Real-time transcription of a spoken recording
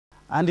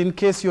And in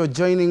case you're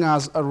joining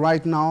us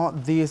right now,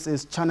 this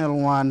is Channel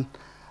 1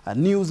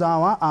 News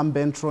Hour. I'm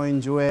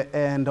Njue,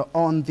 and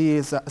on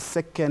this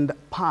second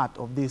part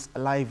of this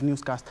live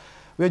newscast,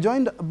 we're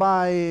joined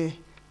by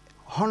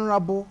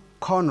Honorable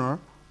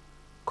Honorable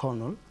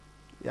Colonel,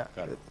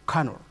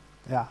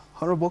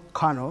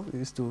 we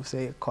used to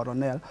say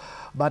Colonel,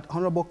 but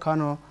Honorable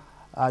Colonel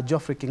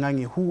Geoffrey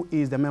Kigangi, who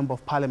is the Member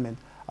of Parliament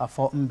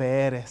for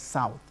Mbeere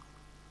South.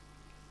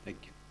 Thank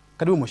you.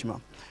 Karibu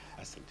Mheshimiwa.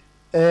 Asante.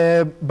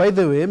 By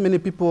the way, many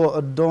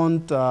people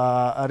don't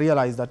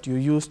realize that you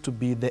used to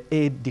be the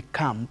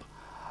aide-de-camp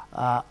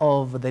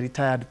of the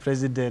retired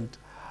President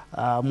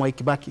Mwai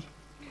Kibaki.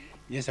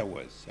 Yes, I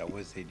was. I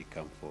was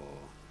aide-de-camp for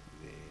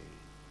the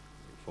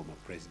former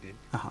president,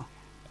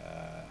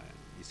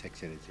 His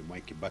Excellency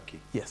Mwai Kibaki,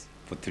 yes,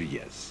 for 3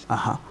 years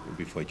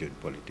before joining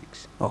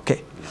politics.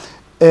 Okay.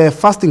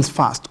 First things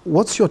first,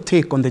 what's your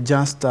take on the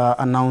just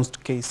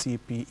announced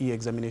KCPE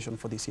examination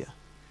for this year?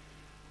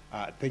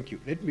 Thank you.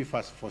 Let me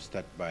first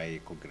start by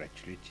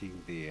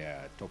congratulating the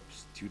top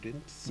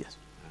students, yes,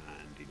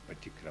 and in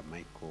particular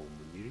Michael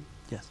Mbeere,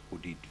 yes, who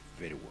did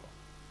very well.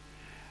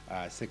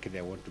 Secondly,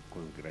 I want to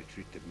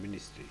congratulate the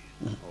Ministry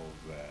of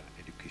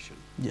Education,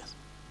 yes,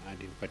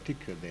 and in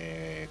particular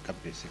the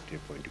Cabinet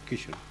Secretary for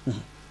Education,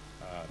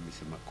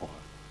 Mr. Makoha,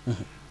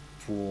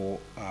 for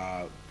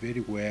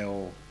very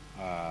well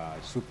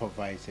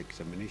supervised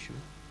examination.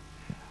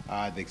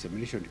 The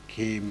examination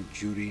came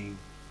during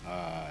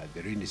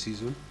the rainy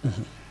season,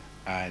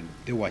 and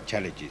there were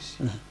challenges,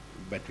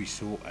 but we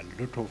saw a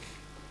lot of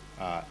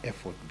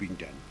effort being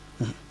done.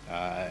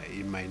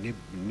 In my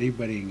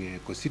neighboring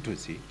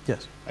constituency,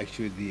 yes,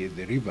 actually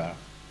the river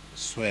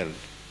swelled,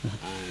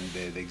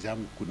 and the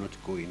exam could not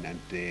go in, and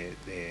the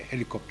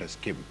helicopters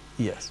came,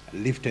 yes,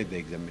 and lifted the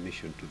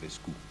examination to the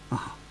school,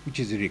 which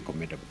is really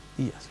commendable.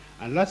 yes.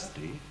 And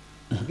lastly,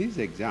 this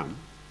exam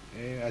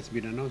has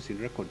been announced in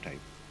record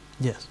time.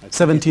 Yes,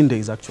 17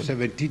 days actually.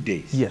 17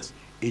 days. Yes.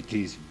 It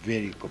is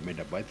very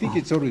commendable. I think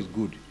it's always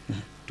good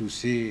to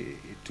say,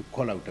 to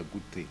call out a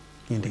good thing.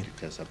 Indeed.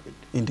 It has happened.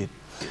 Indeed.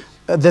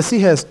 The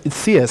CS,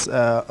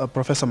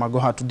 Professor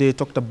Magoha, today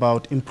talked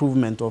about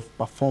improvement of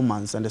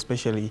performance, and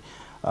especially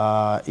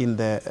in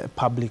the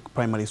public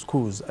primary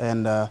schools.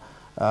 And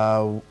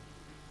can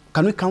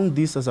we count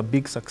this as a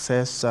big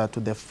success to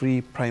the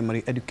free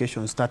primary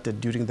education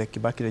started during the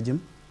Kibaki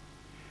regime?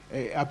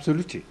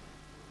 Absolutely.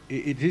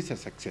 It is a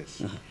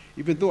success,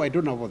 even though I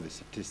don't know all the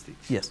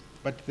statistics. Yes.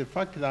 But the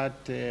fact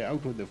that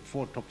out of the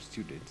 4 top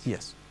students,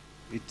 yes,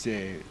 it's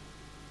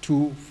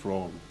 2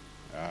 from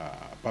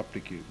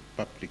public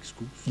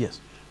schools, yes,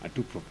 and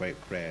 2 from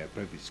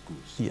private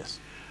schools. yes.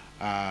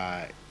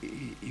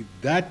 If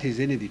that is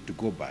anything to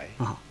go by,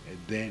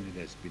 then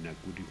it has been a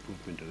good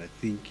improvement, and I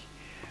think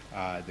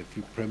the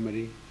free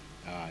primary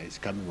is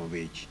coming of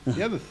age.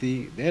 The other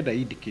thing, the other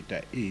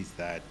indicator is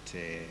that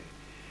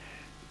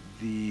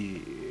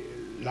the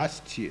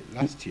last year,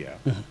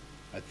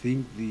 I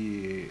think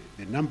the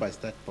numbers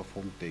that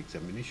performed the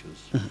examinations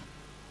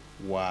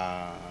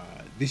were,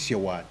 this year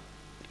were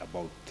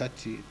about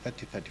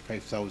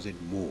 35,000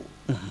 more,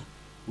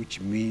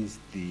 which means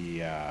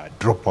the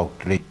dropout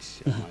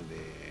rates,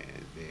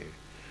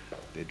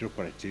 the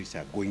dropout rates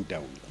are going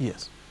down.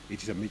 Yes.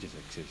 It is a major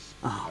success,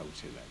 I would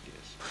say that,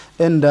 yes.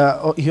 And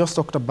he also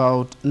talked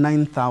about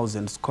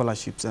 9,000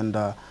 scholarships and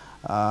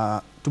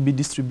to be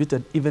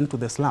distributed even to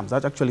the slums.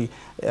 That actually,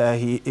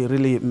 he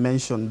really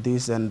mentioned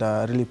this and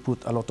really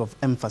put a lot of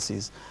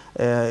emphasis.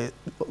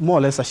 More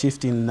or less a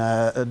shift in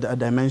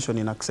dimension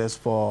in access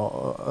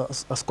for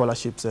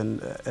scholarships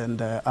and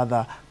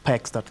other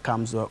perks that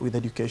comes with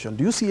education.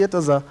 Do you see it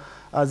as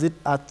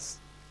it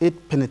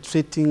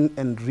penetrating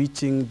and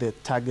reaching the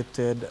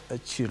targeted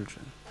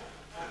children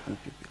and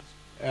pupils?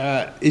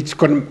 It's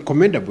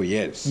commendable,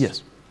 yes.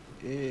 Yes.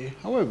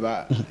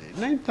 However,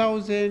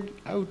 9,000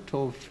 out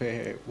of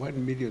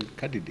 1 million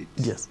candidates.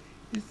 Yes.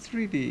 It's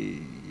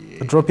really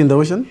a drop in the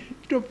ocean?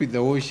 Drop in the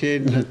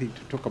ocean, nothing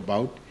to talk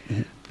about,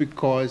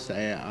 because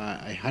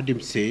I heard him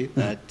say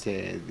that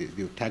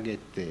they'll target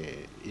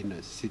the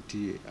inner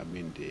city, I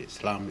mean the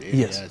slum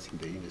areas, yes, in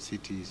the inner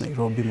cities.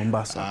 Nairobi,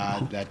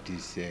 Mombasa. That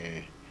is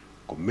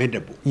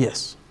commendable.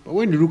 Yes. But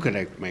when you look at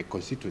like my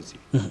constituency,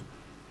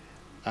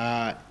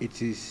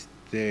 it is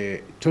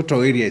the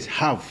total area is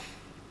half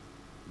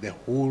the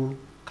whole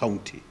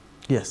county.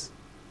 Yes,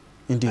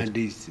 indeed. And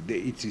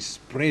it is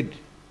spread.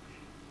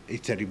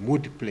 It's a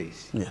remote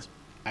place. Yes.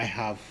 I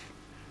have,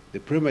 the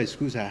primary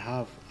schools I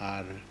have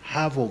are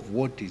half of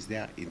what is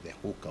there in the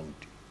whole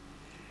county.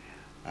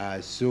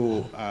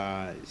 So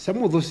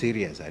some of those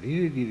areas are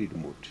really, really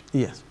remote.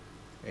 Yes.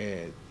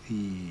 The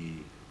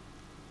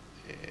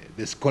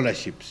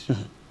scholarships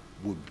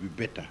would be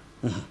better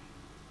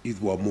if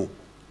there were more.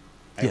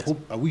 I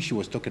wish he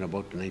was talking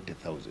about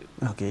 90,000.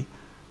 Okay.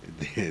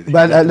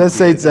 But let's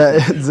say it's a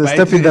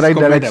step in the right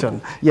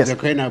direction. Yes.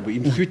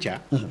 In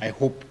future, I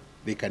hope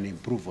they can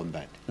improve on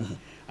that.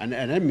 And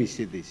let me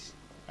say this,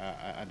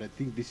 and I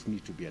think this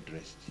needs to be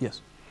addressed.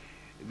 Yes.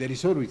 There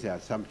is always the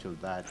assumption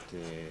that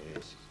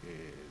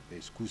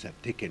the schools are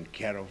taken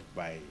care of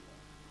by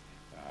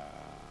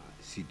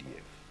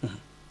CDF,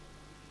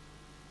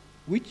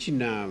 which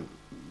in a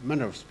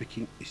manner of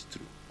speaking is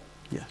true.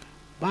 Yeah.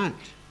 But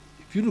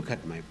if you look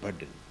at my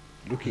burden,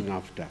 looking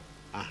after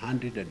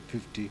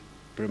 150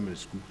 primary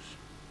schools,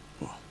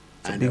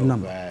 It's a and big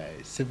number.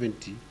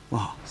 70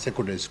 Wow.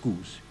 secondary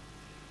schools,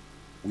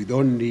 with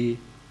only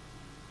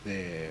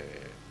the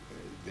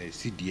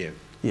CDF,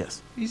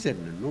 Yes. it's an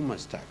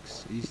enormous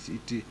tax.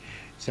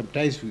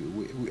 Sometimes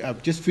we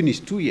have just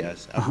finished 2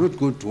 years. I've not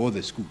gone to all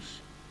the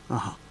schools.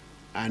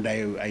 And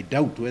I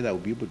doubt whether I'll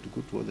be able to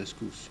go to all the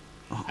schools.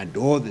 And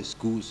all the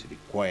schools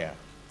require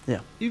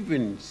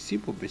even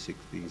simple basic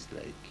things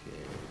like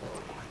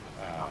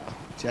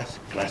just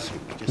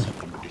classroom, just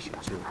accommodation.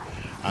 So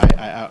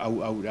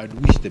I'd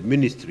wish the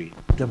ministry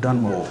to They've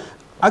done do more.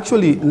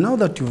 Actually, now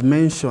that you've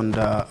mentioned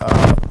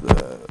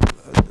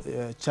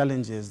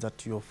challenges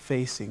that you're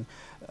facing,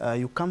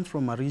 you come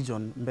from a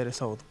region, Mbeere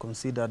South,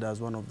 considered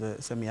as one of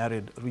the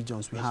semi-arid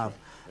regions we have.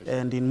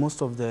 And in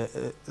most of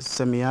the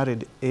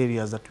semi-arid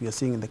areas that we are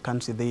seeing in the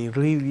country, they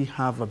really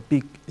have a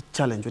big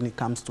challenge when it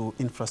comes to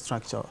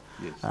infrastructure,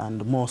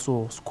 and more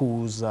so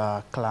schools,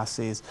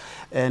 classes.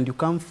 And you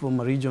come from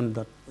a region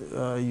that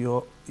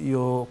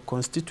your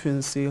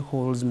constituency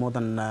holds more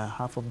than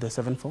half of the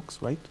Seven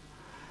Forks, right?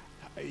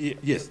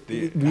 Yes.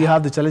 Do you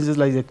have the challenges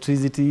like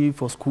electricity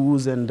for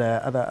schools and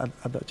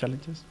other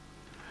challenges?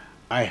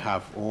 I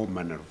have all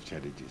manner of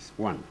challenges.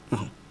 One,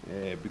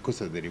 because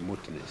of the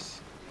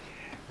remoteness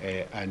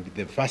and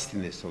the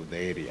vastness of the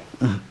area,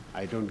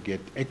 I don't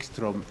get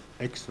extra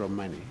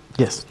money.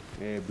 Yes.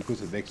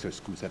 Because of the extra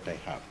schools that I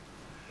have.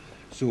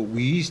 So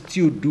we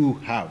still do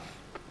have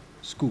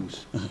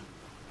schools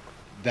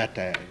that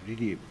are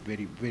really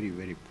very, very,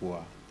 very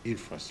poor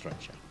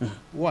infrastructure.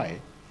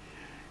 Why?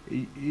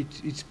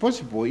 It's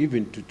possible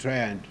even to try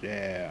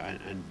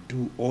and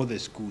do all the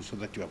schools so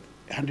that you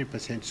have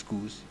 100%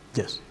 schools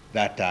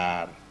that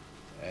are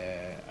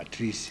at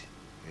least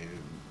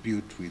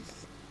built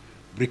with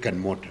brick and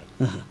mortar.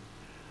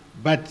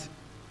 But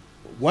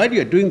while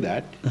you're doing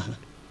that,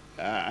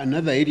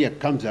 another area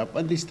comes up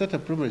and they start a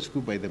primary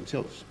school by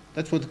themselves.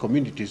 That's what the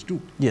communities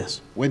do.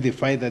 Yes. When they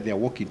find that they're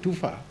walking too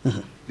far,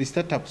 they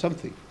start up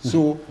something.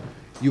 So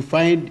you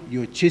find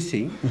you're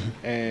chasing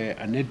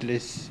an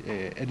endless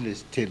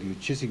tail. You're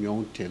chasing your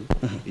own tail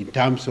in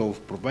terms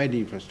of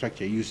providing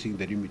infrastructure using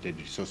the limited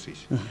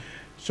resources.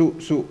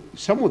 So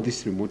some of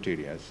these remote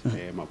areas,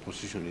 my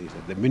position is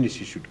that the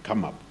ministry should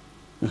come up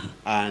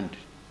and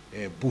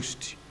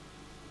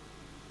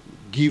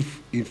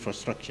give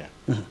infrastructure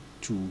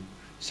to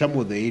some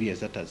of the areas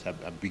that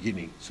are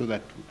beginning, so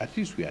that at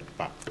least we are at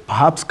par.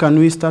 Perhaps can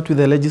we start with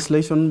the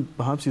legislation?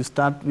 Perhaps you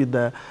start with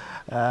the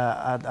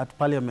at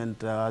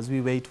Parliament as we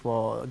wait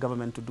for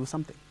government to do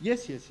something.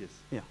 Yes.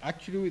 Yeah.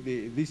 Actually,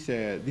 this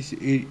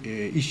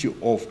issue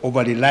of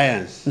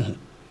over-reliance,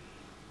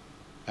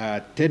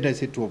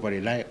 tendency to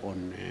over-rely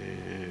on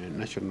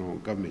national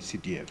government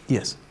CDF,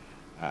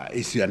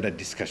 is under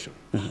discussion,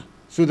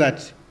 so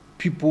that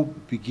people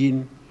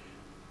begin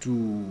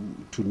to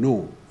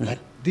know that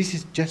this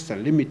is just a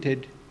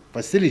limited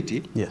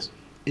facility.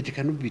 It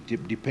cannot be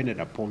depended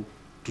upon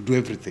to do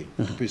everything,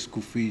 to pay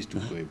school fees, to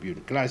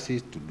build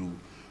classes, to do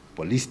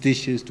police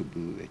stations, to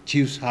do the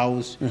chief's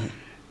house,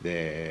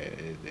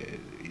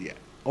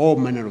 all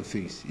manner of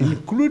things,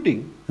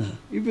 including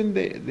even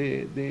the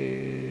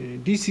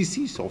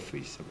DCC's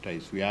office.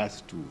 Sometimes we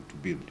ask to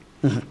build.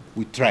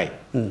 We try,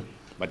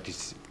 but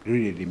it's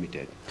really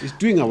limited. It's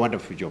doing a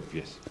wonderful job,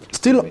 yes.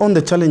 Still on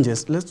the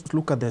challenges, let's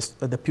look at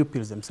the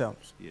pupils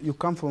themselves. You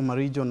come from a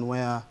region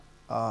where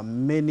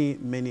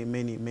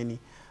many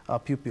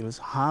pupils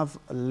have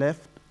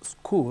left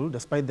school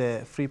despite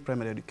the free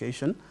primary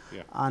education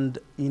and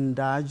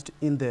indulged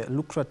in the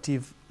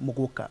lucrative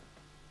Muguka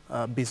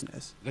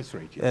business. That's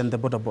right, and the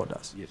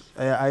borders. Yes.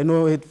 I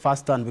know it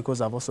firsthand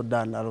because I've also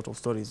done a lot of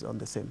stories on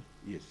the same.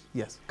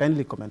 Yes.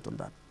 Kindly comment on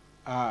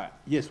that.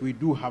 Yes, we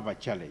do have a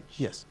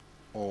challenge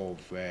of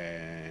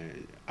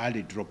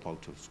early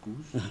dropout of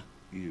schools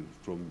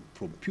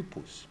from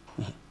pupils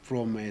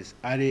from as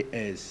early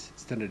as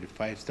standard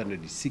 5,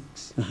 standard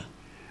 6,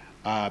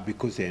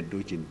 because they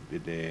indulge in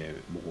the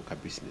Mogoka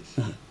business.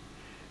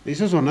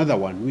 There's also another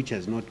one which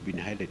has not been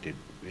highlighted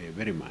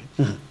very much,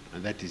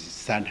 and that is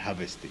sand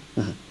harvesting.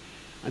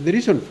 And the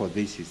reason for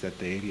this is that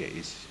the area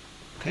is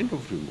kind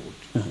of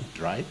remote,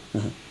 dry,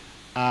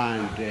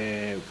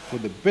 and for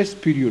the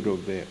best period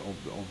of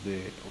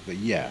the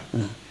year,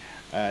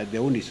 the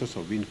only source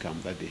of income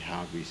that they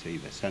have is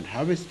either sand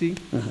harvesting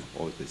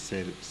or the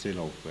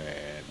sale of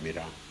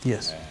Mbeere,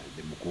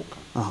 the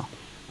Mukoka.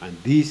 And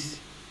these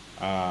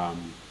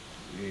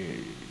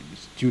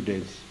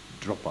students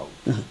drop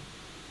out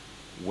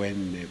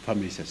when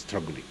families are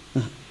struggling.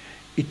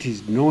 It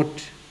is not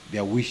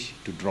their wish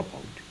to drop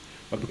out,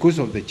 but because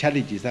of the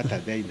challenges that are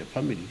there in the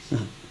families,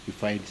 you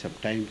find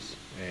sometimes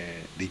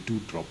they do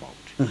drop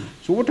out.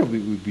 So what have we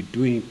been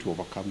doing to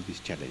overcome this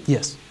challenge?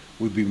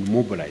 We've been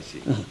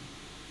mobilizing.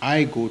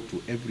 I go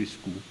to every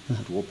school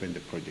to open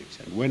the projects,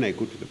 and when I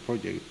go to the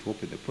project to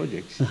open the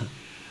projects,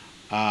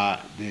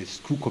 the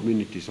school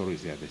community is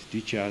always there. There's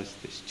teachers,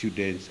 the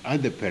students,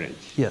 and the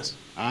parents. Yes.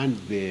 And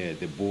the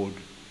board,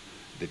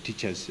 the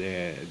teachers,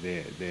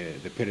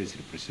 the parents'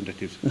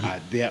 representatives are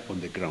there on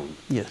the ground.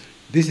 Yes.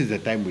 This is the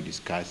time we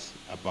discuss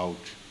about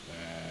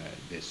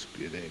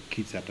the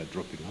kids that are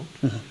dropping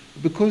out,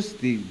 because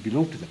they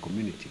belong to the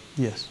community.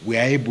 Yes. We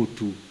are able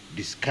to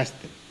discuss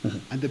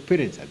them, and the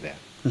parents are there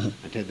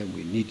and tell them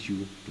we need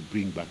you to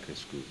bring back the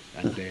schools.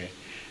 And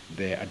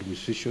the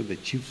administration, the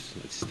chiefs,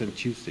 assistant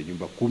chiefs, the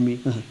Nyumba Kumi,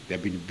 they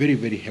have been very,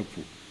 very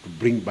helpful to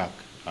bring back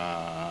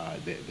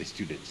the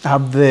students.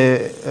 Have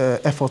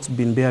the efforts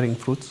been bearing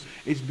fruits?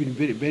 It's been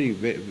very, very,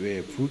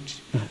 very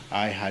fruit.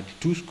 I had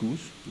 2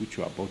 schools which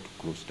were about to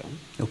close down.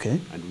 Okay.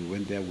 And we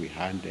went there, we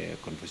had a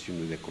conversation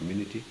with the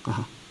community.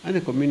 And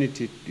the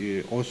community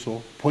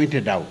also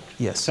pointed out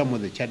some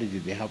of the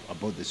challenges they have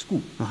about the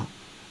school.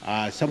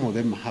 Some of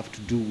them have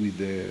to do with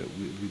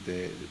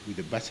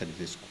the bursary,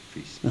 the school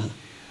fees.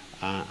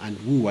 And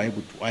we were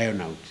able to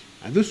iron out.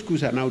 And those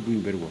schools are now doing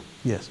very well.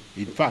 Yes.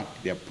 In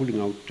fact, they are pulling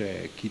out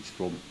kids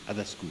from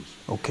other schools.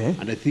 Okay.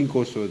 And I think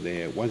also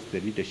once the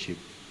leadership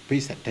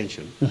pays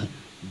attention,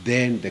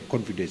 then the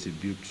confidence is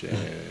built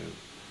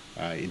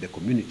in the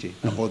community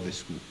about the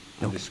school,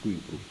 and the school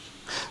improves.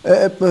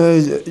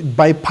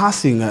 By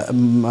passing,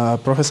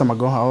 Professor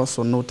Magoha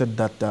also noted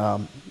that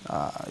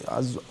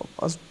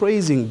as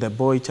praising the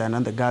boy child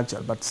and the girl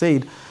child, but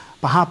said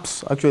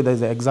perhaps, actually there's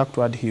the exact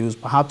word he used,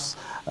 perhaps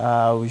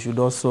we should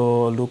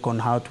also look on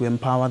how to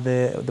empower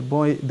the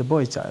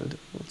boy child.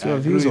 What's your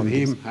views on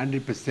this?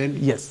 100%.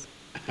 Yes.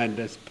 And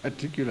that's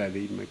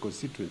particularly in my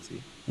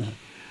constituency.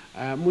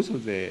 Most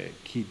of the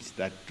kids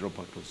that drop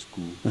out of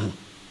school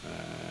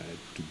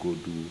to go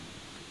do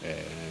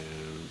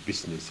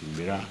business in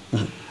Mbeere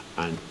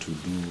and to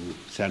do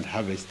sand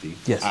harvesting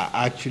are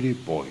actually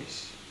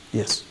boys.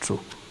 Yes, true.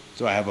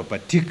 So I have a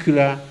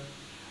particular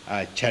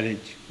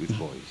challenge with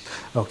boys.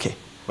 Okay.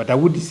 But I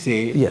wouldn't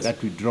say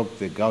that we drop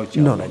the girl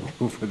child and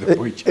go for the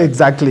boy child.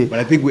 Exactly. But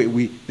I think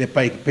the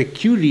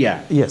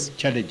peculiar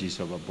challenges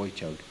of a boy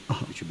child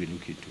we should be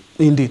looking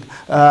to. Indeed.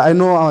 I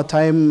know our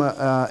time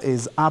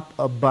is up,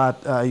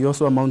 but you're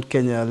also a Mount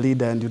Kenya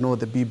leader and you know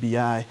the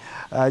BBI.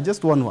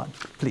 Just one word,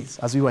 please,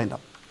 as we wind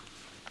up.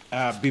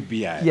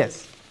 BBI.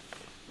 Yes.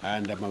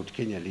 And a Mount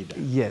Kenya leader.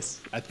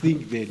 Yes. I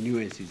think the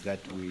nuance is that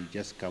we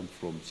just come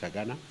from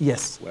Sagana.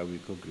 Yes. Where we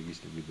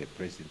congregated with the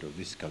president of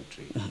this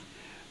country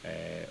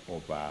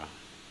over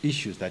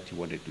issues that he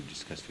wanted to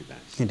discuss with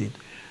us. Indeed.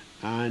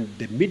 And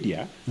the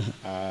media,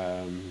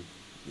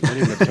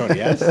 very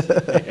notorious.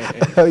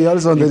 You're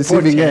also on the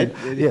receiving end.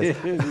 Yes.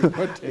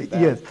 Reported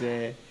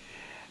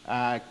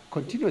that,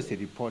 continuously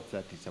reports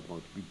that it's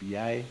about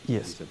BBI,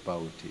 it's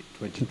about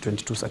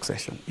 2022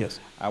 succession. Yes.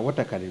 What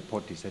I can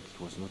report is that it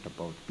was not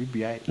about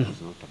BBI, it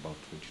was not about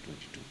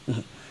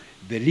 2022.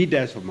 The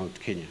leaders of Mount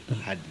Kenya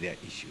had their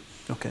issues.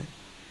 Okay.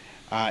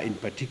 In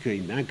particular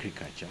in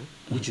agriculture,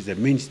 which is a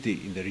mainstay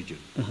in the region.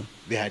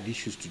 They had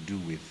issues to do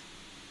with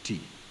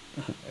tea,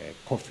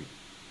 coffee.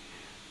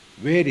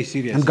 Very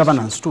serious and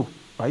governance too,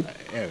 right?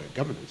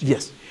 Governance.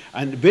 Yes.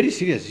 And very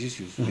serious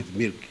issues with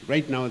milk.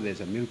 Right now there's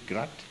a milk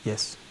glut.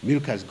 Yes.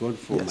 Milk has gone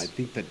from, I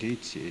think,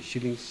 38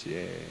 shillings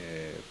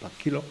per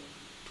kilo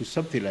to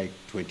something like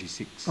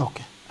 26.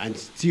 Okay. And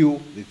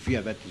still, the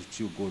fear that it's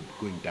still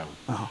going down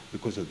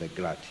because of the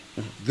glut.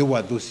 There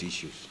were those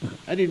issues.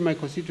 And in my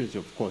constituency,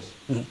 of course,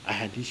 I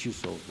had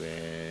issues of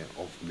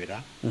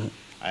Mbeere.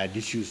 I had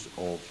issues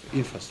of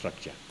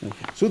infrastructure.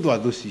 So there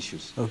were those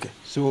issues. Okay.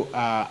 So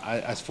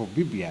as for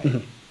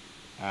BBI,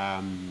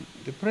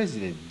 the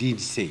president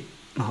did say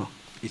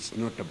it's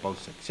not about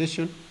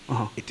succession.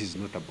 It is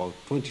not about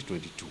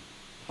 2022.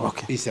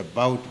 Okay. It's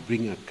about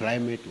bringing a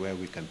climate where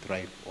we can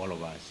thrive, all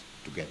of us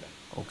together.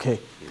 Okay.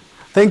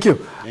 Thank you.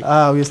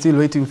 We're still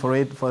waiting for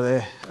it,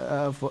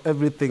 for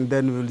everything,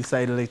 then we'll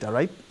decide later,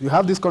 right? You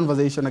have this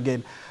conversation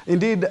again.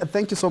 Indeed,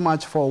 thank you so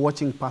much for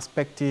watching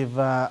Perspective.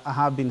 I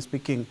have been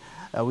speaking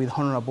with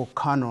Honorable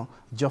Colonel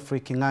Geoffrey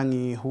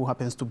Kigangi, who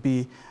happens to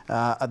be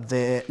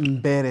the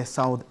Mbeere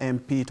South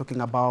MP,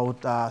 talking about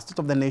state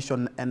of the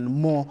nation and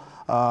more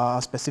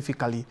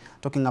specifically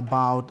talking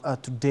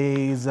about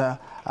today's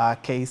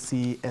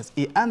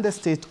KCSE and the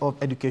state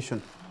of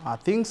education.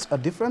 Things are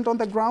different on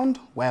the ground?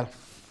 Well,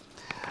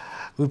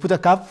 we'll put a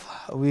cap.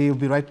 We'll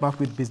be right back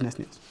with business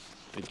news.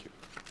 Thank you.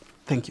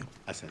 Thank you.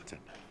 Asante.